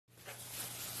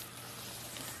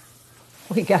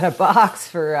We got a box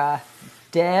for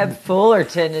Deb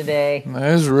Fullerton today.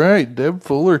 That's right, Deb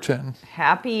Fullerton.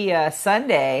 Happy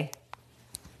Sunday.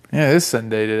 Yeah, it is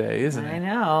Sunday today, isn't it? I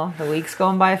know. The week's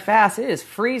going by fast. It is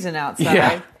freezing outside.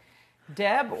 Yeah.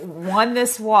 Deb won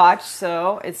this watch,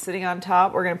 so it's sitting on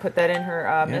top. We're going to put that in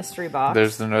her mystery box.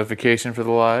 There's the notification for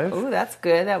the live. Ooh, that's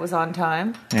good. That was on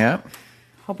time. Yeah.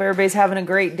 Hope everybody's having a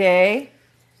great day.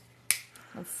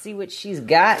 Let's see what she's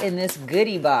got in this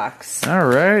goodie box.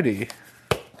 Alrighty.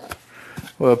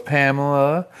 Well,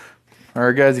 Pamela.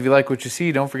 Alright, guys, if you like what you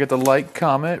see, don't forget to like,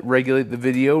 comment, regulate the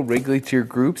video, regulate to your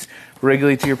groups,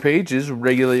 regulate to your pages,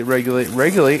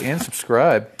 regulate, and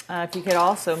subscribe. If you could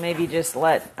also maybe just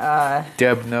let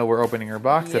Deb know we're opening her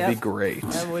box, Yep. that'd be great.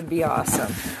 That would be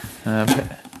awesome.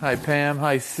 Hi, Pam.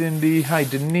 Hi, Cindy. Hi,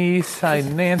 Denise. Hi,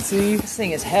 Nancy. This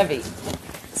thing is heavy.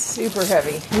 Super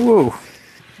heavy. Whoa.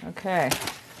 Okay.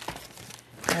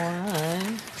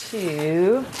 1,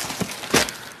 2,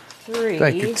 3.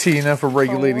 Thank you, Tina, for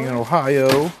regulating in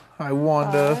Ohio. Hi,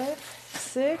 Wanda. 5,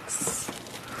 6,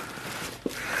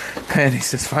 Penny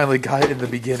says finally got it in the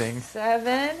beginning.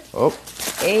 7, Oh.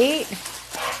 8,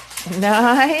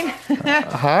 9.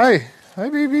 Hi. Hi,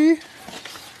 baby.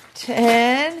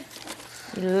 10,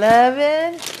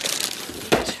 11,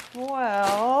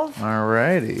 12.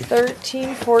 Alrighty.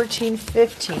 13, 14,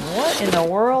 15. What in the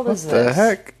world is this? What the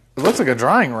heck? It looks like a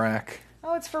drying rack.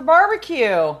 Oh, it's for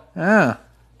barbecue. Yeah.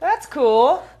 That's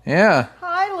cool. Yeah.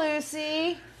 Hi,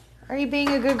 Lucy. Are you being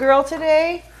a good girl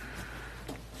today?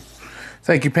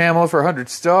 Thank you, Pamela, for 100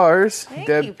 stars. Thank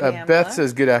you, Pamela. Beth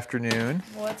says good afternoon.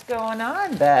 What's going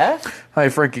on, Beth? Hi,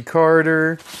 Frankie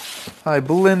Carter. Hi,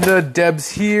 Belinda.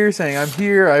 Deb's here saying I'm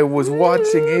here. I was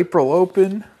watching April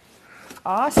Open.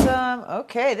 Awesome.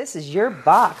 Okay, this is your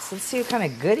box. Let's see what kind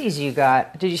of goodies you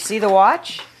got. Did you see the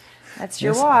watch? That's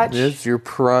your watch. It's your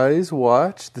prize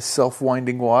watch, the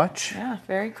self-winding watch. Yeah,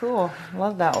 very cool.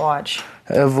 Love that watch.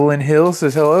 Evelyn Hill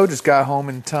says hello, just got home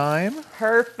in time.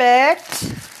 Perfect.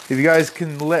 If you guys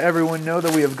can let everyone know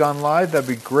that we have gone live, that'd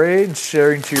be great. And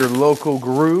sharing to your local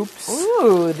groups.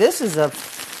 Ooh, this is a...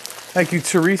 Thank you,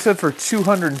 Teresa, for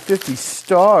 250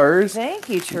 stars. Thank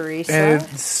you, Teresa. And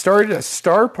it started a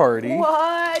star party.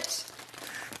 What?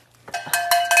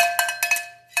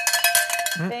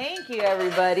 Thank you,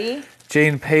 everybody.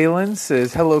 Jane Palin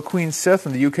says, hello, Queen Seth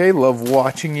from the UK. Love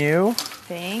watching you.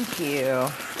 Thank you.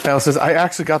 Al says, I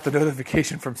actually got the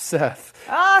notification from Seth.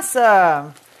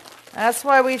 Awesome. That's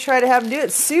why we try to have them do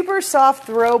it. Super soft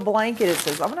throw blanket, it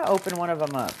says. I'm going to open one of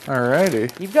them up.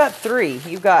 Alrighty. You've got 3.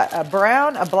 You've got a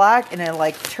brown, a black, and a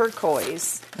like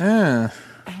turquoise. Ooh.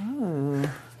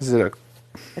 Is it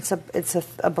It's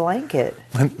a blanket.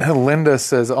 Linda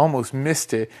says, almost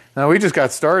missed it. No, we just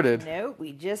got started. No,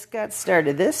 we just got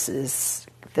started. This is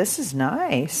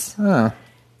nice. Huh.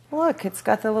 Look, it's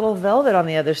got the little velvet on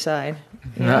the other side.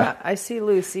 Yeah, I see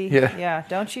Lucy. Yeah.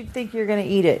 Don't you think you're going to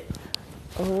eat it?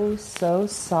 Oh, so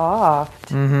soft.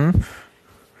 Mm-hmm.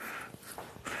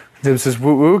 Deb says,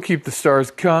 woo woo, keep the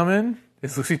stars coming.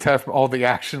 Is Lucy tired from all the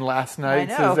action last night? I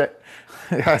know. Says that.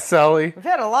 Yeah, Sally. We've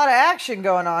had a lot of action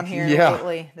going on here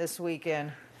lately this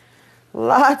weekend.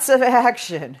 Lots of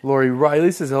action. Lori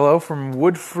Riley says hello from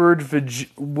Woodford,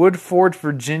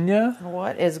 Virginia.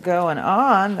 What is going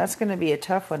on? That's going to be a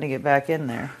tough one to get back in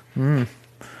there.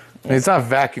 It's not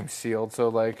vacuum sealed,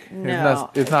 so No,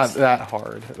 it's not that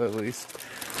hard, at least.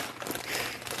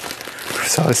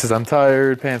 Sally says I'm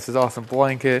tired. Pam says awesome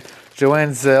blanket.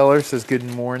 Joanne Zeller says good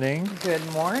morning. Good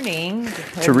morning.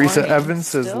 Teresa Evans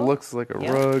says looks like a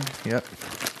rug. Yep.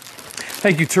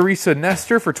 Thank you, Teresa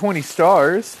Nestor, for 20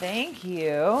 stars. Thank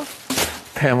you.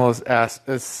 Pamela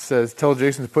says tell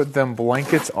Jason to put them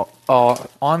blankets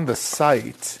on the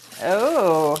site.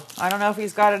 Oh, I don't know if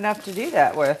he's got enough to do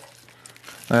that with.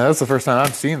 That's the first time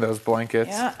I've seen those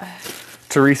blankets. Yeah.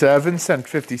 Teresa Evans sent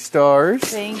 50 stars.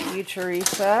 Thank you,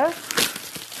 Teresa.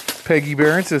 Peggy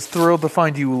Barron says thrilled to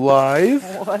find you live.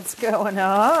 What's going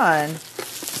on?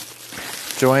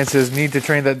 Joanne says need to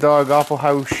train that dog awful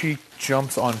how she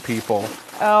jumps on people.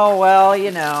 Oh, well,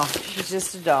 she's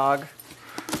just a dog.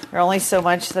 There's only so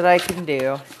much that I can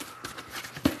do.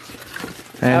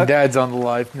 And Dad's on the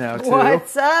live now, too.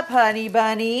 What's up, honey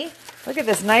bunny? Look at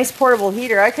this nice portable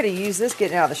heater. I could have used this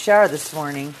getting out of the shower this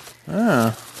morning.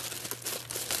 Ah.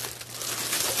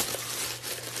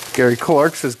 Gary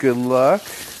Clark says good luck.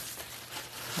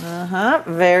 Uh-huh.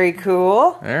 Very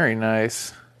cool. Very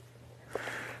nice.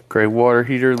 Great water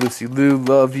heater. Lucy Lou,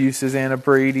 love you, says Anna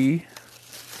Brady.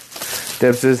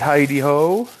 Deb says Heidi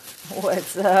Ho.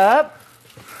 What's up?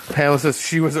 Pamela says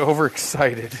she was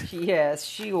overexcited. Yes,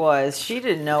 she was. She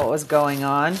didn't know what was going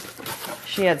on.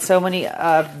 She had so many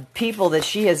people that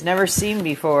she has never seen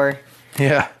before.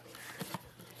 Yeah.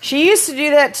 She used to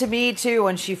do that to me too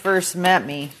when she first met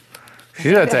me. She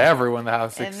did that to everyone in the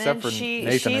house And except then for she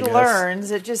Nathan, I guess.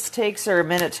 learns. It just takes her a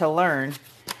minute to learn.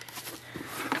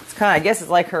 It's kind of, I guess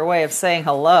it's like her way of saying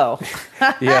hello.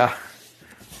 Yeah.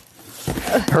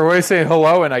 Her way of saying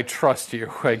hello and I trust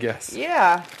you, I guess.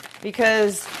 Yeah,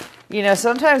 because, you know,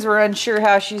 sometimes we're unsure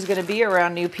how she's going to be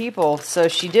around new people. So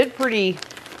she did pretty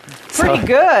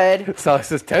good. Sally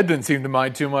says Ted didn't seem to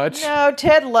mind too much. No,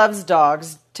 Ted loves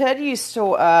dogs. Ted used to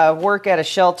work at a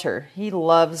shelter. He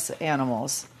loves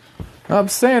animals. I'm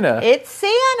Santa. It's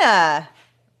Santa.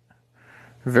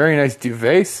 Very nice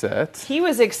duvet set. He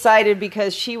was excited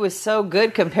because she was so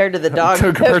good compared to the dog.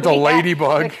 Compared to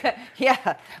Ladybug.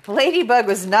 Yeah, Ladybug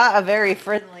was not a very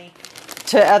friendly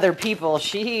to other people.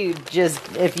 She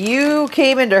just, if you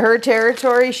came into her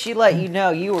territory, she let you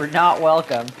know you were not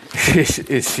welcome.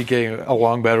 Is she getting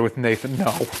along better with Nathan?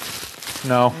 No.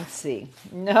 No. Let's see.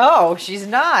 No, she's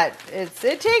not. It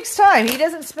takes time. He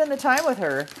doesn't spend the time with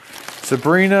her.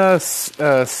 Sabrina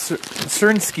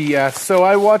Cernsky asks, so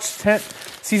I watched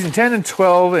season 10 and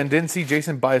 12 and didn't see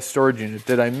Jason buy a storage unit.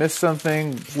 Did I miss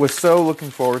something? Was so looking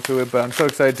forward to it, but I'm so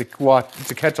excited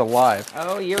to catch a live.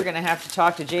 Oh, you're going to have to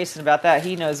talk to Jason about that.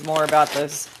 He knows more about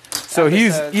those. So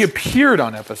he appeared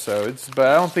on episodes, but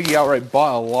I don't think he outright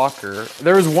bought a locker.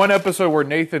 There was one episode where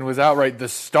Nathan was outright the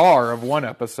star of one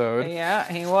episode. Yeah,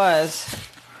 he was.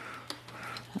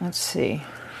 Let's see.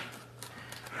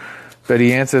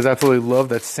 Betty Ann says, absolutely love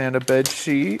that Santa bed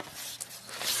set.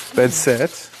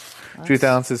 Truth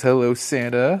Allen says, hello,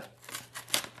 Santa.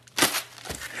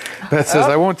 Beth says,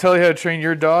 I won't tell you how to train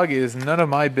your dog. It is none of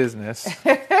my business.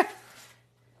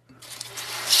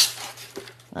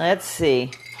 Let's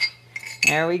see.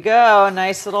 There we go.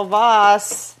 Nice little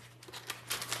vase.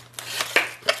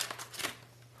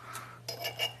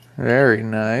 Very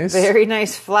nice. Very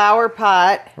nice flower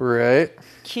pot. Right.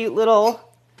 Cute little.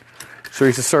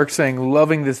 Teresa Sark saying,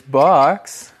 loving this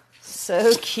box.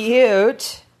 So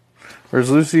cute.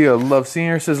 Where's Lucy? I love seeing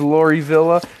her, says Lori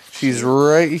Villa. She's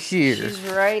right here. She's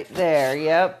right there,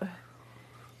 yep.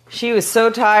 She was so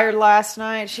tired last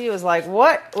night. She was like,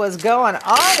 what was going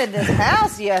on in this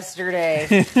house yesterday?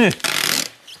 Beautiful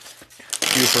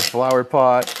flower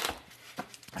pot.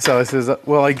 So it says,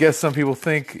 well, I guess some people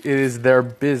think it is their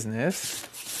business.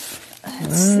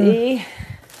 Let's see.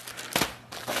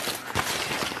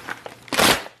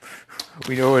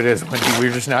 We know it is, Wendy.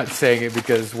 We're just not saying it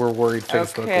because we're worried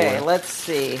Facebook will. Okay, let's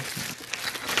see.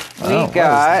 We What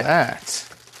got is that?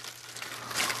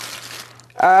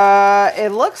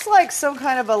 it looks like some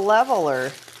kind of a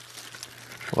leveler.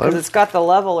 Because it's got the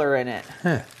leveler in it.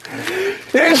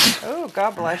 Oh,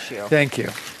 God bless you. Thank you.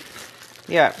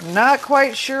 Yeah, not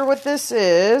quite sure what this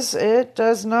is. It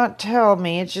does not tell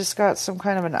me. It's just got some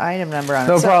kind of an item number on it.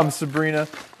 No problem, Sabrina.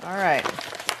 All right.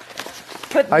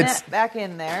 Putting that back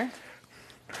in there.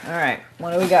 All right.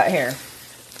 What do we got here?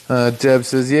 Deb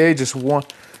says, yay, just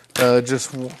what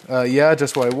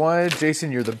I wanted.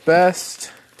 Jason, you're the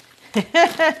best.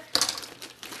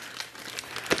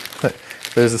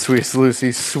 There's the sweetest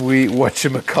Lucy, sweet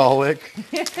whatchamacallit.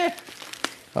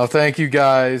 Oh, thank you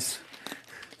guys.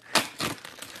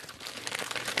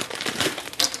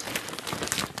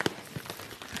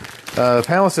 The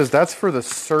panelist says that's for the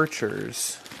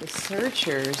searchers. The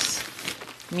searchers.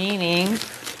 Meaning?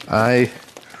 I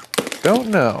don't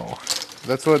know.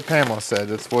 That's what Pamela said.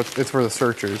 It's for the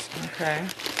searchers. Okay.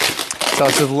 So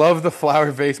it says, love the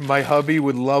flower vase. My hubby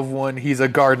would love one. He's a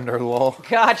gardener, lol.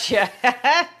 Gotcha.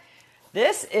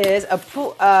 This is a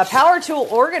power tool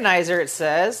organizer, it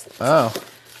says. Oh.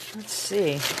 Let's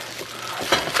see.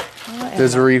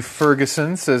 Desiree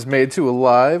Ferguson says, made to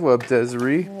alive. What up,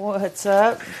 Desiree? What's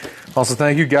up? Also,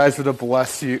 thank you guys for the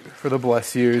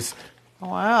bless yous.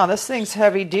 Wow, this thing's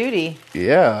heavy duty.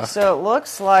 Yeah. So it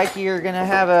looks like you're going to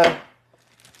have a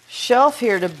shelf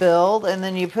here to build, and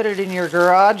then you put it in your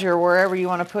garage or wherever you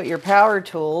want to put your power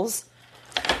tools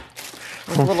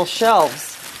with little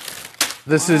shelves.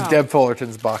 This is Deb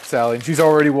Fullerton's box, Sally, and she's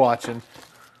already watching.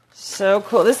 So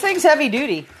cool. This thing's heavy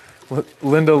duty.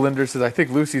 Linda Linder says, I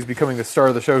think Lucy's becoming the star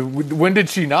of the show. When did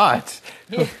she not?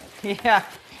 Yeah.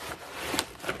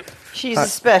 She's a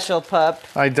special pup.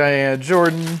 Hi, Diana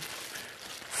Jordan.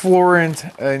 Florent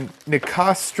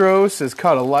Nicastro says,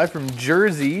 caught alive from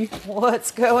Jersey.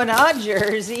 What's going on,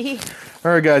 Jersey?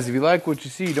 All right, guys, if you like what you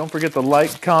see, don't forget to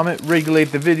like, comment, regulate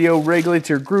the video, regulate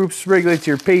to your groups, regulate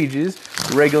to your pages,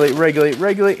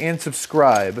 regulate, and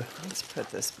subscribe. Let's put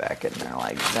this back in there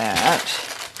like that.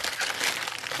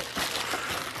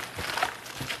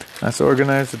 That's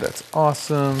organized, so that's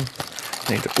awesome.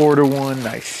 Need to order one.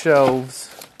 Nice shelves.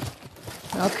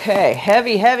 Okay,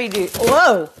 heavy duty.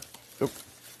 Whoa!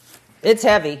 It's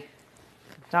heavy.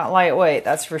 Not lightweight,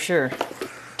 that's for sure.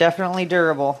 Definitely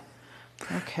durable.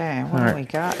 Okay, what do we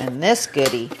got in this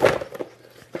goodie?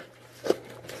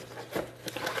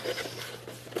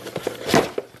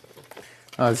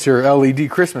 It's your LED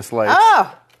Christmas lights.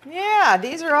 Oh, yeah,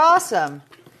 these are awesome.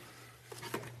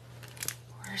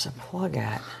 Where's a plug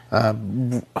at?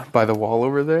 By the wall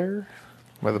over there,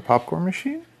 by the popcorn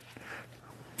machine.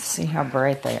 Let's see how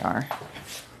bright they are.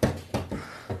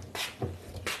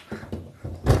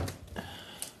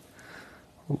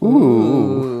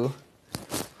 Ooh.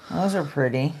 Those are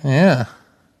pretty. Yeah.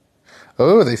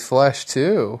 Oh, they flash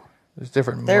too. There's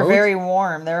different They're modes. very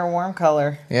warm. They're a warm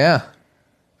color. Yeah.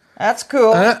 That's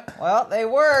cool. Well, they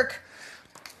work.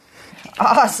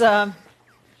 Awesome.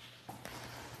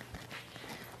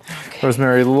 Okay.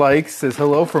 Rosemary Likes says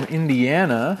hello from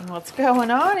Indiana. What's going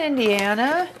on,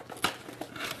 Indiana?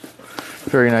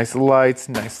 Very nice lights.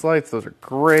 Nice lights. Those are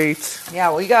great.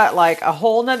 Yeah, we got like a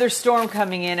whole nother storm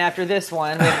coming in after this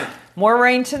one. More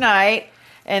rain tonight.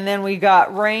 And then we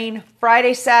got rain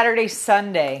Friday, Saturday,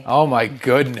 Sunday. Oh my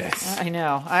goodness. I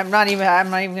know. I'm not even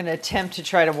going to attempt to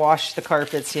try to wash the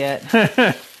carpets yet.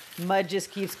 Mud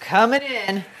just keeps coming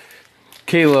in.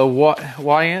 Kayla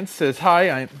Wyant says,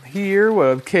 hi, I'm here. What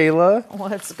up, Kayla?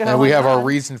 What's going on? And we have our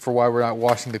reason for why we're not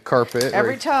washing the carpet.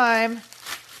 Every time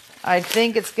I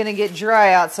think it's going to get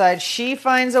dry outside, she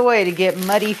finds a way to get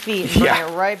muddy feet and bring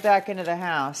it right back into the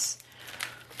house.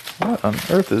 What on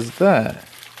earth is that?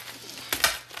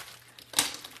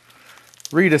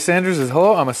 Rita Sanders says,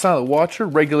 hello, I'm a silent watcher,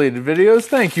 regulated videos.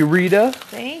 Thank you, Rita.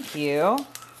 Thank you.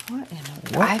 What?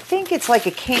 I think it's like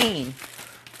a cane.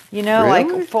 You know, really?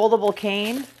 like a foldable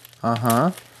cane.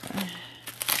 Uh-huh.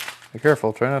 Be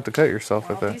careful. Try not to cut yourself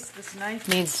with it. This knife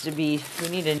needs to be... We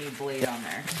need a new blade on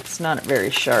there. It's not very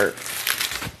sharp.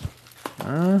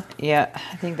 Yeah,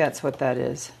 I think that's what that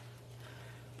is.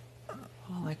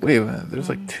 Oh, like wait a minute. There's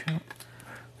like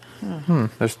two.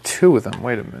 There's two of them.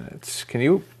 Wait a minute.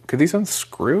 Could these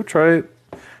unscrew? Try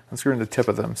unscrewing the tip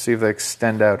of them. See if they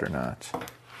extend out or not.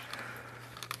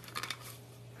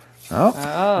 Oh.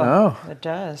 Oh, it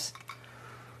does.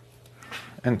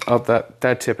 And up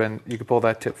that tip, and you can pull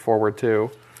that tip forward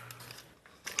too.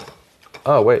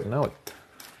 Oh wait, no.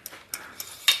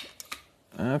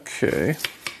 Okay.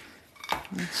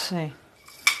 Let's see.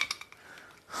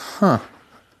 Huh.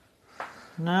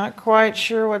 Not quite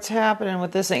sure what's happening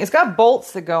with this thing. It's got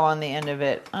bolts that go on the end of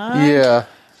it. Yeah.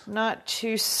 Not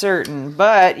too certain,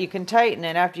 but you can tighten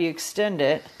it after you extend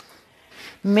it.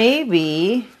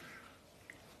 Maybe.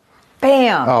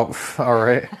 Bam! Oh, all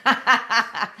right.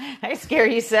 I scare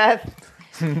you, Seth.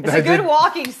 It's a good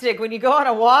walking stick when you go on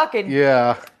a walk and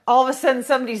all of a sudden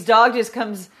somebody's dog just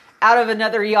comes out of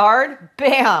another yard.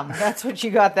 Bam! That's what you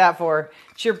got that for.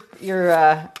 It's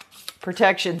your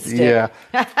protection stick. Yeah.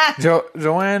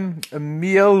 Joanne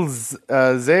Emils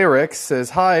Zarek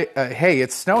says, hi, hey,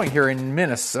 it's snowing here in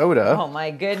Minnesota. Oh my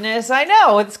goodness. I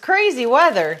know. It's crazy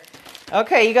weather.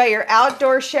 Okay, you got your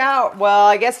outdoor shower. Well,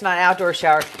 I guess not outdoor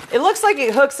shower. It looks like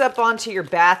it hooks up onto your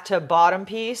bathtub bottom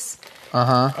piece.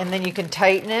 Uh-huh. And then you can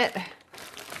tighten it.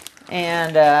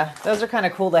 And those are kind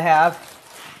of cool to have.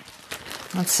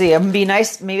 Let's see. It would be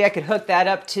nice. Maybe I could hook that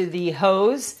up to the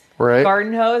hose. Right.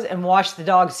 Garden hose and wash the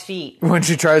dog's feet. When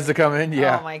she tries to come in,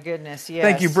 yeah. Oh my goodness, yes.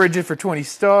 Thank you, Bridget, for 20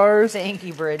 stars. Thank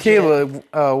you, Bridget.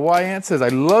 Kayla Wyant says, I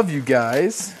love you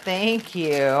guys. Thank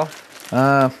you.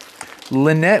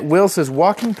 Lynette Will says,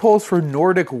 walking poles for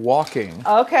Nordic walking.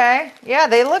 Okay. Yeah,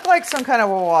 they look like some kind of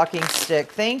a walking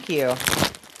stick. Thank you.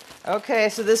 Okay,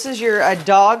 so this is your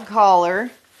dog collar.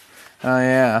 Oh,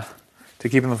 yeah. To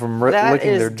keep them from licking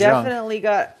their junk. That is definitely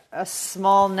got a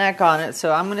small neck on it,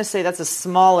 so I'm going to say that's a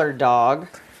smaller dog.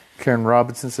 Karen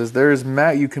Robinson says, there is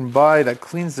mat you can buy that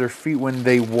cleans their feet when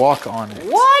they walk on it.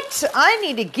 What? I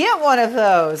need to get one of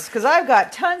those, because I've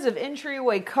got tons of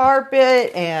entryway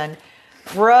carpet and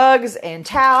rugs and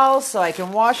towels, so I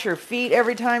can wash her feet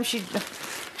every time she...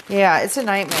 Yeah, it's a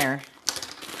nightmare.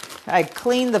 I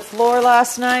cleaned the floor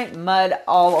last night, mud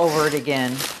all over it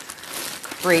again.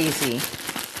 Crazy.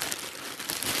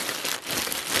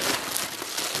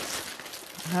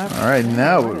 Okay. All right,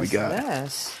 now what do we got?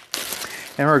 This?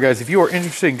 And remember, guys, if you are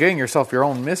interested in getting yourself your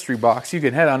own mystery box, you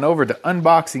can head on over to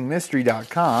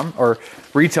unboxingmystery.com or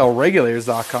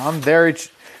retailregulators.com.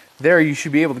 There you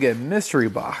should be able to get a mystery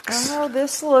box. Oh,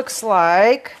 this looks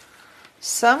like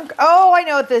some... Oh, I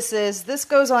know what this is. This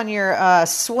goes on your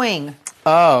swing.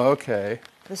 Oh, okay.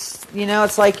 This, you know,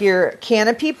 it's like your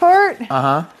canopy part.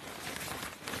 Uh-huh.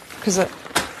 Because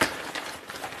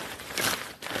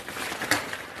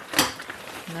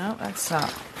No, that's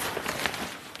not.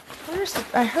 Where's the...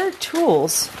 I heard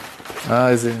tools.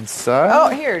 Is it inside? Oh,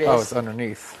 here it is. Oh, it's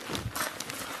underneath.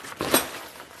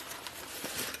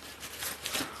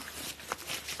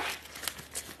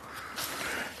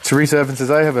 Teresa Evans says,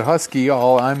 "I have a husky.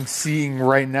 All I'm seeing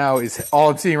right now is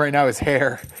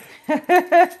hair."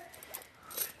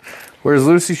 Where's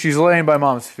Lucy? She's laying by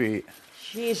Mom's feet.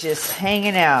 She's just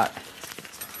hanging out.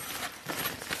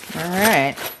 All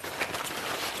right.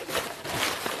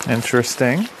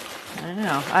 Interesting. I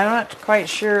know. I'm not quite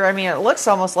sure. I mean, it looks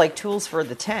almost like tools for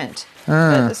the tent.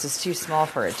 But this is too small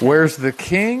for a tent. Where's the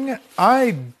king?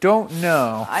 I don't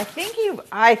know. I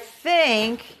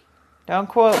think, don't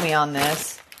quote me on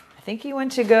this, I think he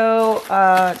went to go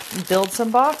build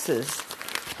some boxes.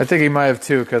 I think he might have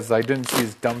too, because I didn't see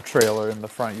his dump trailer in the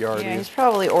front yard. Yeah, he's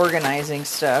probably organizing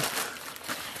stuff.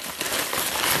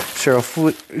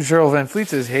 Cheryl Van Fleet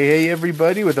says, hey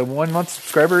everybody, with a 1 month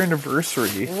subscriber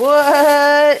anniversary.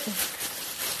 What?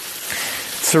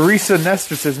 Teresa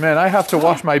Nestor says, man, I have to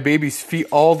wash my baby's feet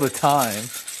all the time.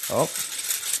 Oh,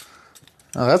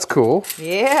 that's cool.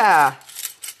 Yeah.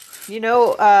 You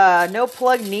know, no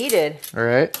plug needed. All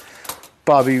right.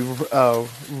 Bobby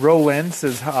Roland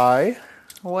says hi.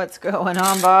 What's going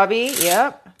on, Bobby?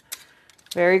 Yep.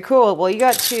 Very cool. Well, you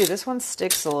got two. This one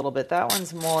sticks a little bit. That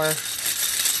one's more...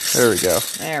 There we go.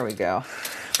 There we go.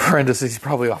 Brenda says he's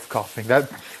probably off coughing.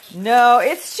 No,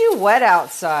 it's too wet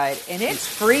outside, and it's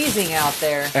freezing out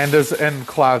there. And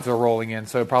clouds are rolling in,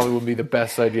 so it probably wouldn't be the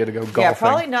best idea to go golfing. Yeah,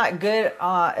 probably not good.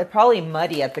 Probably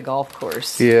muddy at the golf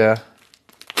course. Yeah.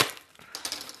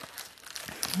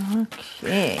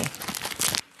 Okay.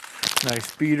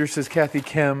 Nice beater, says Kathy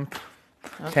Kemp.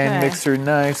 Okay. Hand mixer,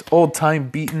 nice. Old time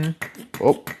beaten.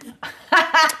 Oh.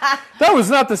 That was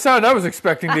not the sound I was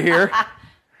expecting to hear.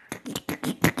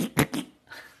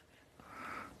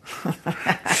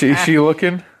 She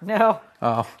looking? No.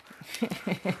 Oh.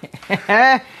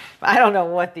 I don't know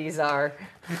what these are.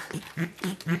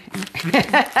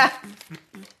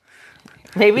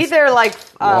 Maybe they're like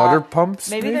water pumps.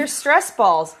 Maybe they're stress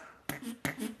balls.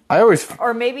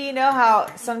 Or maybe you know how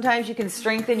sometimes you can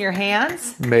strengthen your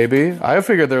hands? Maybe. I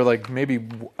figured they're like maybe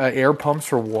air pumps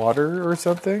for water or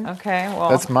something. Okay, well.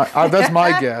 That's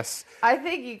my guess. I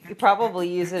think you could probably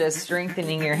use it as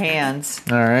strengthening your hands.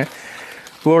 All right.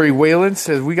 Lori Whalen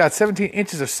says, we got 17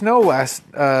 inches of snow last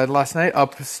night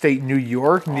upstate New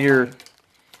York near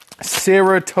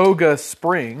Saratoga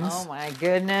Springs. Oh, my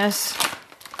goodness.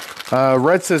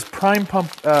 Red says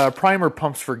primer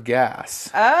pumps for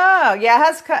gas. Oh, yeah, it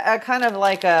has kind of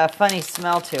like a funny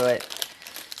smell to it.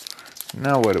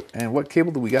 Now what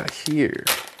cable do we got here?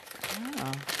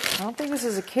 Oh, I don't think this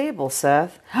is a cable,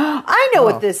 Seth. I know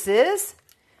what this is.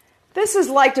 This is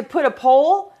like to put a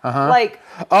pole, like...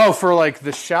 Oh, for like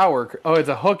the shower. Oh, it's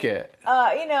a hook it.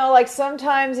 You know, like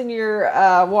sometimes in your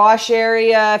wash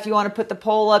area, if you want to put the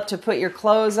pole up to put your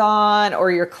clothes on, or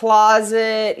your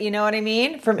closet, you know what I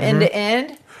mean? From end to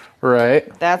end. Right.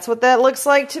 That's what that looks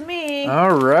like to me.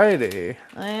 All righty.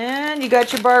 And you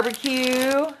got your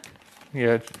barbecue.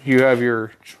 Yeah, you have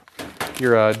your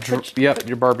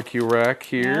barbecue rack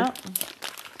here. Yep.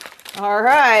 All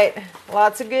right.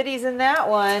 Lots of goodies in that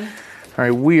one. All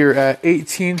right, we're at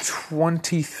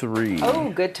 1823. Oh,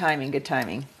 good timing, good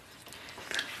timing.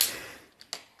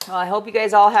 Well, I hope you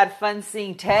guys all had fun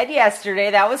seeing Ted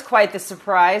yesterday. That was quite the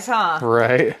surprise, huh?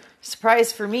 Right.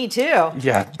 Surprise for me, too.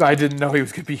 Yeah, I didn't know he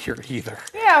was going to be here either.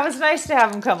 Yeah, it was nice to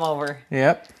have him come over.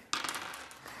 Yep.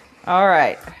 All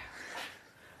right.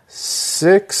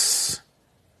 6:11.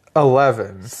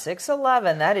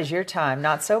 6:11. That is your time.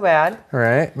 Not so bad. All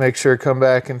right. Make sure to come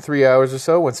back in 3 hours or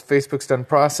so once Facebook's done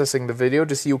processing the video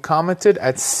to see you commented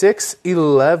at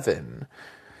 6:11.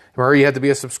 Remember, you had to be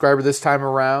a subscriber this time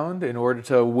around in order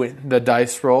to win the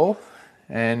dice roll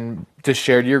and to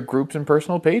share to your groups and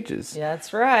personal pages. Yeah,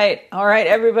 that's right. All right,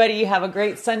 everybody. You have a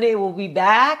great Sunday. We'll be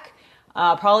back.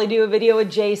 Probably do a video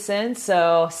with Jason,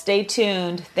 so stay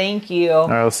tuned. Thank you. All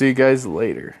right, I'll see you guys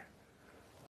later.